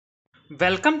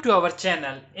Welcome to our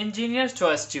channel engineer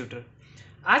choice tutor.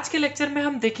 आज के lecture में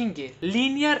हम देखेंगे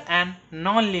linear and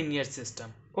non linear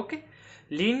system. Okay,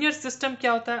 linear system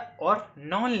क्या होता है और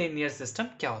नॉन लीनियर सिस्टम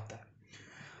क्या होता है।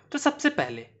 तो सबसे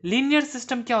पहले लीनियर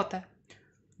सिस्टम क्या होता है?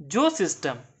 जो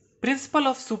सिस्टम प्रिंसिपल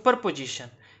ऑफ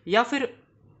सुपरपोजिशन या फिर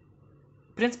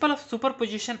principle of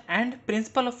superposition and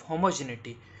principle of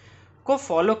homogeneity को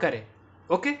फॉलो करे।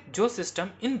 ओके, जो सिस्टम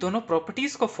इन दोनों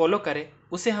प्रॉपर्टीज को फॉलो करे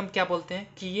उसे हम क्या बोलते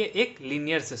हैं कि ये एक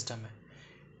लीनियर सिस्टम है।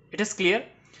 It is clear?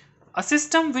 A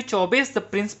system which obeys the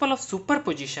principle of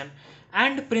superposition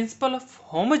and principle of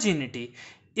homogeneity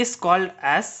is called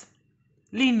as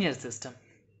linear system.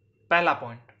 पहला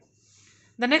point.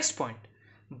 The next point,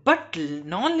 but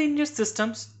non linear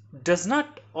systems does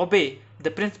not obey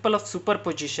the principle of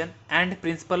superposition and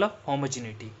principle of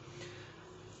homogeneity.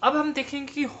 अब हम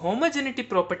देखेंगे कि homogeneity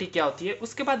property क्या होती है,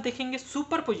 उसके बाद देखेंगे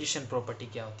सुपरपोजिशन प्रॉपर्टी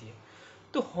क्या होती है।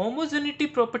 तो होमोजेनिटी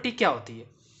प्रॉपर्टी क्या होती है,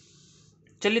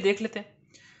 चलिए देख लेते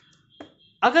हैं।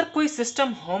 अगर कोई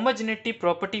सिस्टम होमोजेनिटी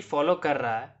प्रॉपर्टी फॉलो कर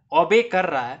रहा है, ओबे कर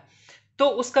रहा है, तो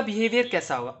उसका बिहेवियर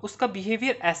कैसा होगा? उसका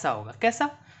बिहेवियर ऐसा होगा। कैसा?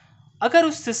 अगर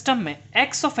उस सिस्टम में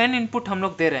x ऑफ n इनपुट हम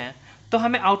लोग दे रहे हैं तो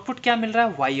हमें आउटपुट क्या मिल रहा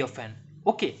है? y of n।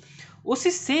 ओके,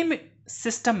 उसी सेम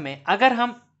सिस्टम में अगर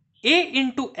हम a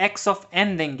into x of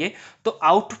n देंगे तो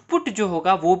आउटपुट जो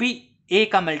होगा वो भी a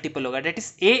का मल्टीपल होगा, date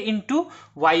is a into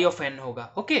Y of n होगा।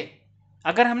 ओके,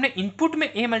 अगर हमने इनपुट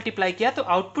में a मल्टीप्लाई किया तो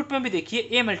आउटपुट में भी देखिए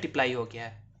a मल्टीप्लाई हो गया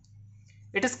है।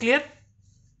 It is clear?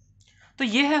 तो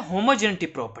ये है homogeneity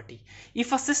property.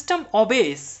 If a system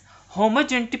obeys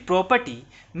homogeneity property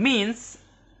means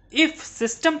if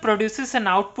system produces an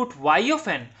output y of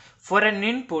n for an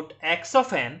input x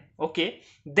of n, okay,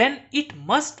 then it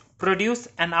must produce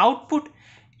an output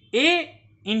a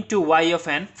into y of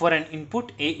n for an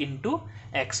input a into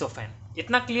x of n।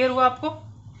 इतना clear हुआ आपको?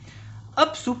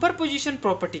 अब superposition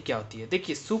property क्या होती है?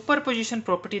 देखिए, superposition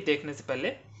property देखने से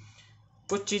पहले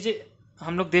कुछ चीजें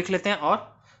हम लोग देख लेते हैं। और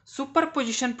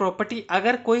सुपरपोजिशन प्रॉपर्टी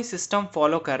अगर कोई सिस्टम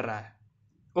फॉलो कर रहा है,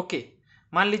 ओके,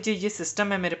 मान लीजिए ये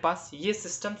सिस्टम है मेरे पास, ये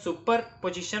सिस्टम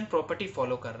सुपरपोजिशन प्रॉपर्टी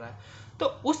फॉलो कर रहा है, तो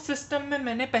उस सिस्टम में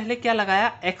मैंने पहले क्या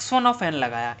लगाया? x1 ऑफ n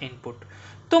लगाया इनपुट,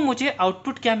 तो मुझे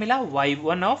आउटपुट क्या मिला?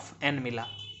 y1 ऑफ n मिला।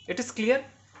 It is clear?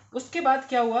 उसके बाद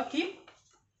क्या हुआ कि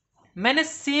मैंने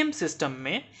सेम सिस्टम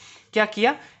में क्या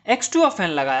किया? x2 ऑफ n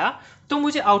लगाया, तो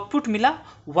मुझे आउटपुट मिला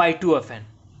y2 of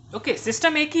n। Okay,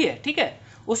 system एक ही है, ठीक है।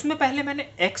 उसमें पहले मैंने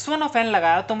x1 ऑफ n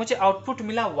लगाया तो मुझे आउटपुट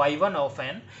मिला y1 ऑफ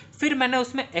n। फिर मैंने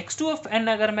उसमें x2 ऑफ n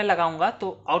अगर मैं लगाऊंगा तो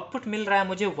आउटपुट मिल रहा है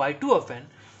मुझे y2 ऑफ n।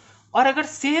 और अगर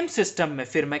सेम सिस्टम में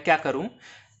फिर मैं क्या करूं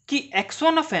कि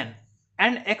x1 of n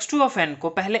and x2 of n को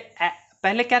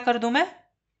पहले क्या कर दूं? मैं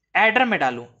एडर में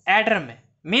डालूं। एडर में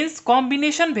means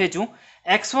combination भेजूं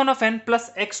x1 of n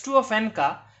plus x2 of n का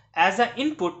as a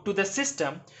input to the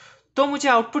system, तो मुझे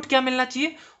आउटपुट क्या मिलना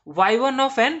चाहिए? y1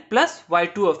 of n plus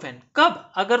y2 of n।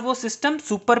 कब? अगर वो सिस्टम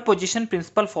सुपरपोजिशन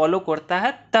प्रिंसिपल फॉलो करता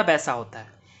है तब ऐसा होता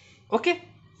है। ओके,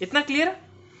 इतना क्लियर है?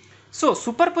 सो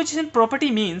superposition property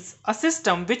means a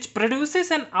system which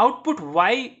produces an output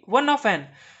y1 of n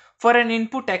for an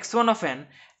input x1 of n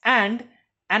and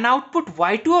an output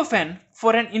y2 of n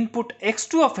for an input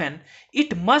x2 of n,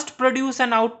 it must produce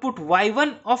an output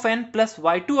y1 of n plus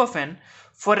y2 of n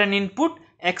for an input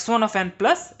x1 of n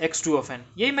plus x2 of n।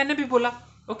 यही मैंने भी बोला।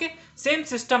 Okay, same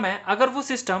system है, अगर वो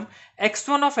system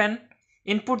x1 of n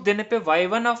input देने पे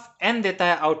y1 of n देता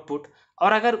है आउटपुट,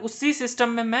 और अगर उसी सिस्टम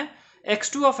में मैं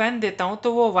x2 of n देता हूं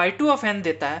तो वो y2 of n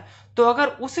देता है, तो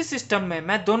अगर उसी सिस्टम में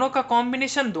मैं दोनों का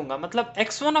कॉम्बिनेशन दूंगा, मतलब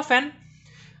x1 of n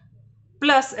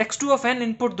plus x2 of n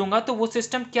input दूंगा, तो वो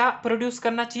सिस्टम क्या प्रोड्यूस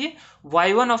करना चाहिए?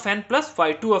 y1 of n plus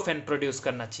y2 of n produce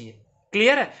करना चाहिए।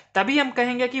 क्लियर है? तभी हम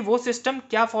कहेंगे कि वो सिस्टम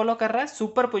क्या फॉलो कर रहा है?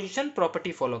 सुपरपोजिशन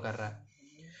प्रॉपर्टी फॉलो कर रहा है।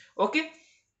 ओके,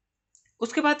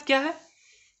 उसके बाद क्या है?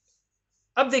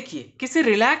 अब देखिए, किसी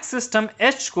रिलैक्स सिस्टम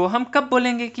H को हम कब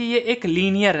बोलेंगे कि ये एक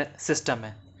लीनियर सिस्टम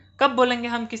है? कब बोलेंगे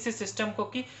हम किसी सिस्टम को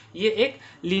कि ये एक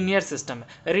लीनियर सिस्टम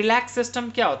है? रिलैक्स सिस्टम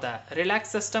क्या होता है?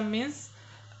 Relax system means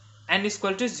n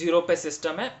equal to 0 पे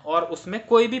सिस्टम है और उसमें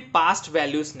कोई भी पास्ट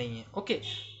वैल्यूज नहीं है। ओके,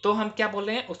 तो हम क्या बोल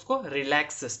रहे हैं? उसको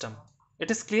relax system.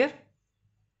 It is clear?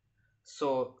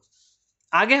 सो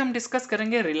आगे हम डिस्कस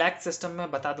करेंगे रिलैक्स सिस्टम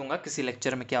में, बता दूंगा किसी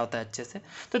लेक्चर में क्या होता है अच्छे से।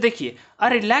 तो देखिए, अ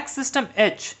relax system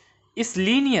H is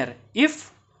linear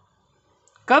if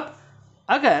कब?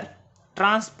 अगर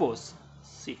ट्रांसपोज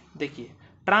सी, देखिए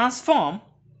transform,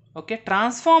 okay,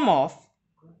 transform of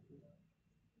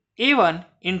a1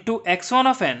 into x1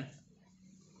 of n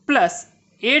plus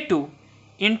a2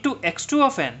 into x2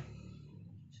 of n।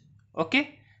 Okay,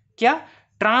 क्या?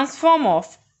 Transform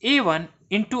of a1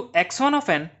 into x1 of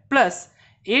n plus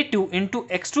a2 into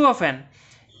x2 of n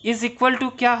is equal to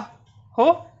क्या हो,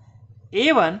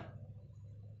 A1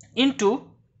 into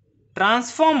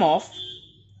transform of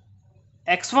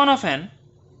x1 of n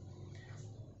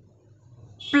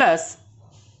plus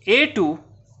A2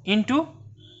 into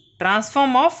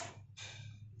transform of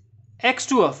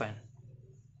x2 of n।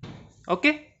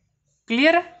 Okay,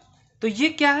 clear है? तो ये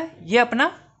क्या है, ये अपना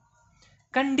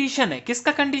condition है।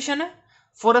 किसका कंडीशन है?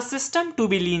 For a system to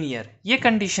be linear, ये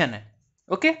कंडीशन है।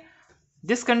 Okay,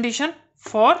 this condition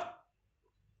for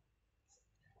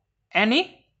any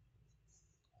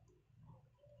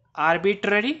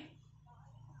arbitrary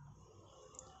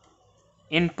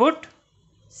input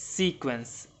sequences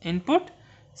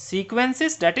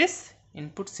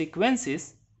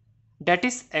that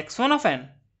is x1 of n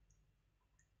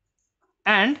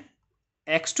and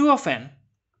x2 of n,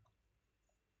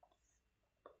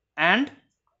 and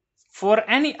for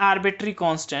any arbitrary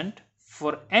constant,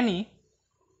 for any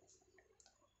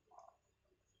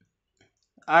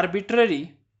arbitrary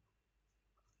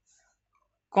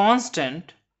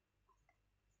constants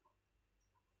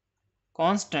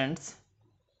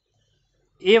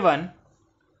A1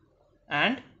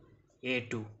 and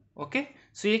A2। Okay,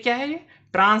 सो ये क्या है, ये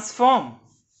transform.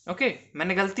 Okay,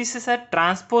 मैंने गलती से sir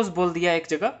transpose बोल दिया एक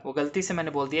जगह, वो गलती से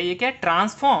मैंने बोल दिया। ये क्या है,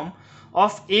 transform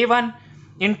of A1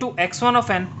 into x1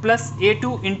 of n plus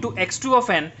A2 into x2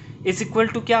 of n is equal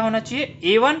to क्या होना चाहिए,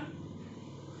 A1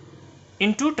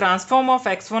 into transform of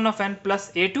x1 of n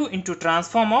plus A2 into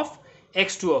transform of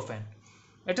x2 of n।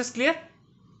 It is clear?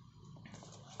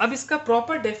 अब इसका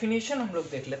proper definition हम लोग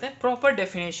देख लेते हैं। प्रॉपर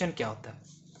डेफिनेशन क्या होता है,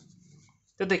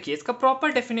 तो देखिए इसका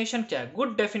प्रॉपर डेफिनेशन क्या है।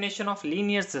 Good definition of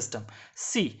linear system,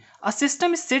 C a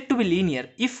system is said to be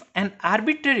linear if N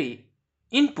arbitrary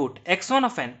input x1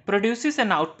 of n produces an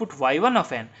output y1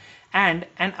 of n and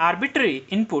an arbitrary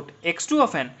input x2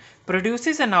 of n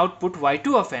produces an output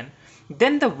y2 of n,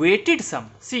 then the weighted sum,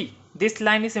 see this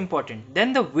line is important,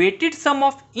 then the weighted sum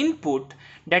of input,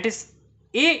 that is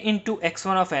a into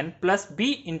x1 of n plus b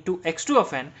into x2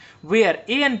 of n, where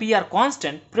a and b are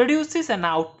constant, produces an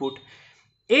output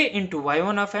a into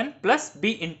y1 of n plus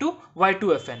b into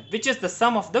y2 of n, which is the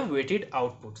sum of the weighted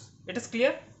outputs. It is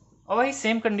clear? और वही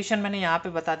same condition मैंने यहाँ पे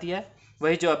बता दिया है,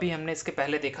 वही जो अभी हमने इसके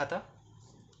पहले देखा था।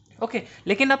 ओके,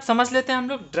 लेकिन अब समझ लेते हैं हम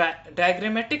लोग,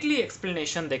 डायग्रामेटिकली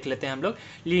एक्सप्लेनेशन देख लेते हैं हम लोग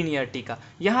लीनियरिटी का।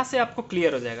 यहाँ से आपको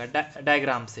क्लियर हो जाएगा,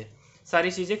 डायग्राम से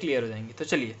सारी चीज़ें क्लियर हो जाएंगी। तो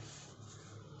चलिए,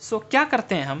 सो क्या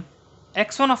करते हैं हम,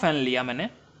 x1 ऑफ n लिया मैंने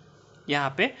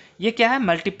यहाँ पे, ये क्या है,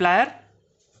 मल्टीप्लायर।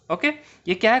 ओके,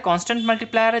 ये क्या है, कांस्टेंट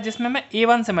मल्टीप्लायर है जिसमें मैं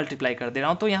a1 से मल्टीप्लाई कर दे रहा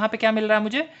हूँ। तो यहाँ पे क्या मिल रहा है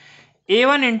मुझे,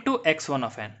 a1 into x1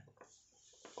 of n।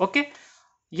 Okay,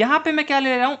 यहाँ पे मैं क्या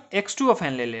ले रहा हूँ, x2 ऑफ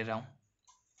n ले रहा हूँ।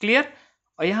 क्लियर?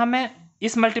 और यहाँ मैं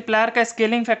इस मल्टीप्लायर का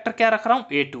स्केलिंग फैक्टर क्या रख रहा हूँ,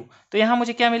 a2। तो यहाँ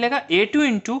मुझे क्या मिलेगा, a2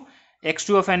 into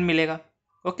x2 of n मिलेगा।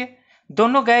 ओके,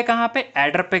 दोनों गए कहाँ पे,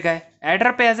 एडर पे गए।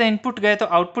 एडर पे एज ए इनपुट गए, तो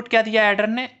आउटपुट क्या दिया एडर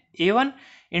ने, a1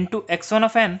 into x1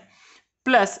 of n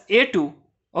plus a2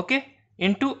 okay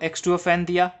into x2 of n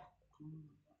दिया।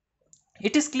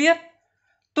 It is clear?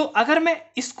 तो अगर मैं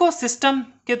इसको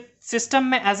सिस्टम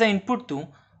में एज ए इनपुट दूं,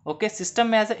 ओके, सिस्टम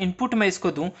में एज ए इनपुट में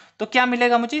इसको दूं, तो क्या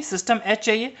मिलेगा मुझे, सिस्टम H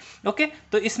चाहिए। ओके,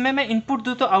 तो इसमें मैं इनपुट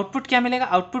दूं तो आउटपुट क्या मिलेगा,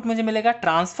 आउटपुट मुझे मिलेगा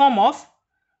transform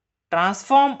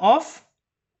of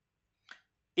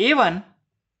a1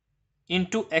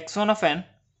 into x1 of n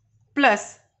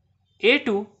plus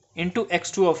a2 into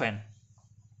x2 of n।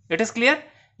 It is clear?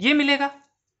 ये मिलेगा।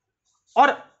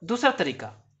 और दूसरा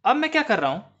तरीका, अब मैं क्या कर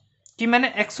रहा हूं कि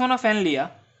मैंने x1 ऑफ n लिया,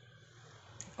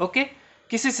 ओके,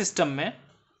 किसी सिस्टम में,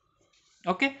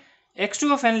 ओके,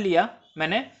 x2 ऑफ n लिया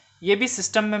मैंने, ये भी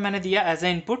सिस्टम में मैंने दिया एज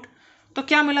ए इनपुट। तो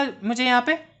क्या मिला मुझे यहाँ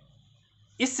पे,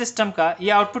 इस सिस्टम का ये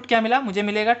आउटपुट क्या मिला मुझे,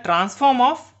 मिलेगा transform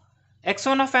of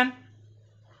x1 of n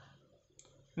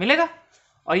मिलेगा,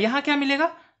 और यहाँ क्या मिलेगा,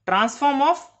 transform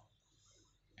of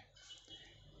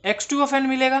x2 of n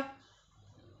मिलेगा।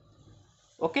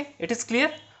 Okay, it is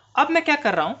clear? अब मैं क्या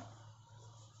कर रहा हूं,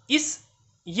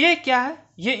 ये क्या है,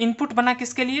 ये इनपुट बना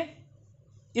किसके लिए,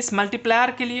 इस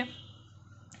मल्टीप्लायर के लिए,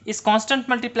 इस कांस्टेंट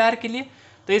मल्टीप्लायर के लिए।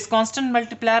 तो इस कांस्टेंट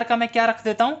मल्टीप्लायर का मैं क्या रख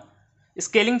देता हूं,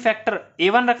 स्केलिंग फैक्टर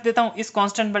a1 रख देता हूं, इस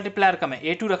कांस्टेंट मल्टीप्लायर का मैं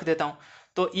a2 रख देता हूं।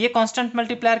 तो ये कांस्टेंट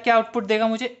मल्टीप्लायर क्या आउटपुट देगा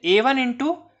मुझे, a1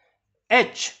 into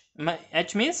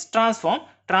h means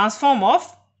transform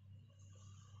of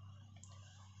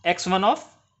x1 of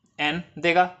n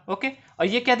देगा। ओके, और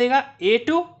ये क्या देगा,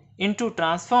 a2 into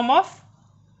transform of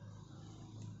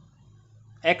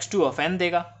x2 of n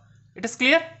देगा। It is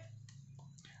clear?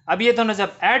 अब ये दोनों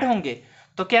जब ऐड होंगे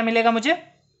तो क्या मिलेगा मुझे,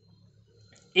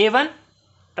 a1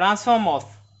 transform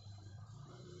of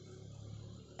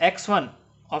x1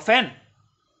 of n,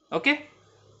 okay,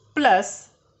 plus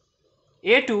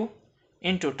A2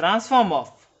 into transform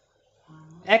of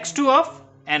x2 of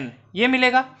n, ये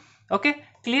मिलेगा। ओके,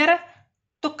 क्लियर है।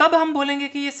 तो कब हम बोलेंगे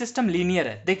कि ये सिस्टम लीनियर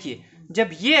है? देखिए, जब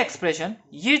ये एक्सप्रेशन,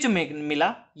 ये जो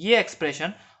मिला, ये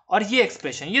एक्सप्रेशन और ये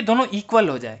एक्सप्रेशन, ये दोनों इक्वल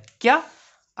हो जाए। क्या?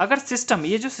 अगर सिस्टम,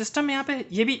 ये जो सिस्टम यहाँ पे,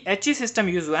 ये भी एच ही सिस्टम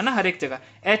यूज हुआ है ना, हर एक जगह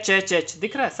एच एच एच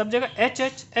दिख रहा है, सब जगह एच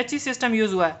एच एच ही सिस्टम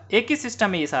यूज हुआ है, एक ही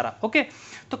सिस्टम है ये सारा। ओके,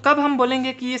 तो कब हम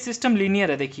बोलेंगे कि ये सिस्टम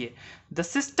लीनियर है? देखिए, the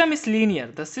system is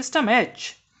linear, the system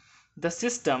H, the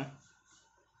system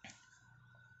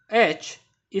H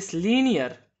is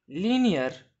linear,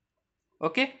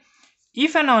 okay,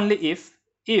 if and only if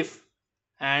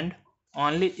and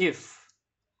only if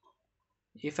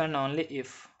and only if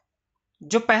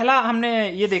जो पहला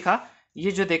हमने ये देखा,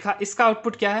 ये जो देखा, इसका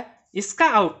आउटपुट क्या है? इसका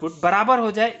आउटपुट बराबर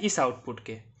हो जाए इस आउटपुट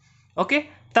के। ओके,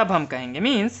 तब हम कहेंगे,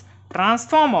 मीन्स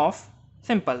ट्रांसफॉर्म ऑफ,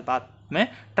 सिंपल बात में,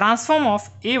 transform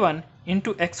of A1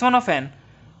 into x1 of n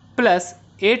plus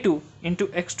A2 into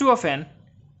x2 of n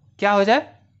क्या हो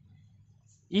जाए?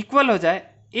 इक्वल हो जाए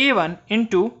A1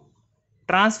 into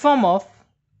transform of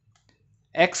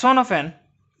x1 of n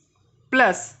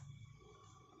plus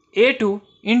A2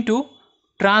 into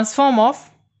transform of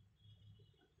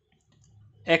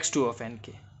x2 of n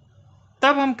के।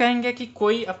 तब हम कहेंगे कि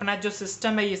कोई अपना जो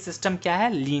सिस्टम है, ये सिस्टम क्या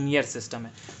है? लीनियर सिस्टम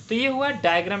है। तो ये हुआ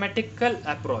डायग्रामेटिकल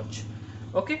अप्रोच।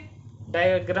 ओके,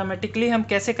 डायग्रामेटिकली हम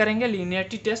कैसे करेंगे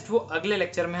लीनियरिटी टेस्ट, वो अगले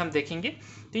लेक्चर में हम देखेंगे।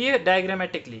 तो ये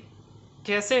डायग्रामेटिकली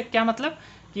कैसे, क्या मतलब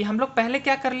कि हम लोग पहले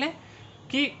क्या कर लें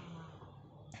कि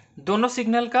दोनों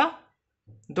सिग्नल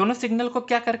को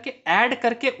क्या करके ऐड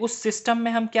करके उस सिस्टम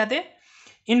में हम क्या दें?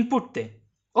 इनपुट दें।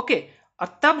 ओके,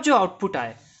 और तब जो आउटपुट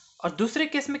आए। और दूसरे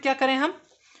केस में क्या करें हम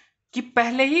कि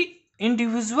पहले ही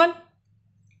इंडिविजुअल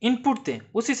इनपुट दें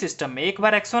उसी सिस्टम में। एक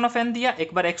बार x1 ऑफ n दिया,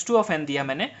 एक बार x2 ऑफ n दिया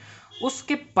मैंने,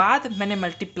 उसके बाद मैंने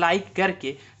मल्टीप्लाई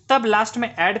करके तब लास्ट में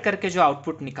ऐड करके जो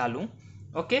आउटपुट निकालूं।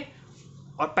 ओके,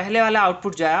 और पहले वाला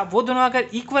आउटपुट जो आया वो दोनों अगर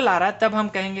इक्वल आ रहा है, तब हम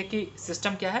कहेंगे कि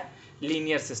सिस्टम क्या है?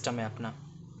 लीनियर सिस्टम है अपना।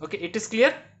 Okay, it is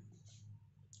clear.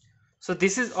 So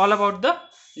this is all about the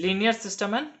linear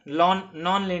system and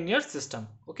non-linear system.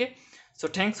 Okay, so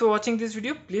thanks for watching this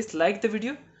video. Please like the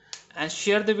video and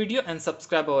share the video and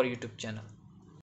subscribe our YouTube channel.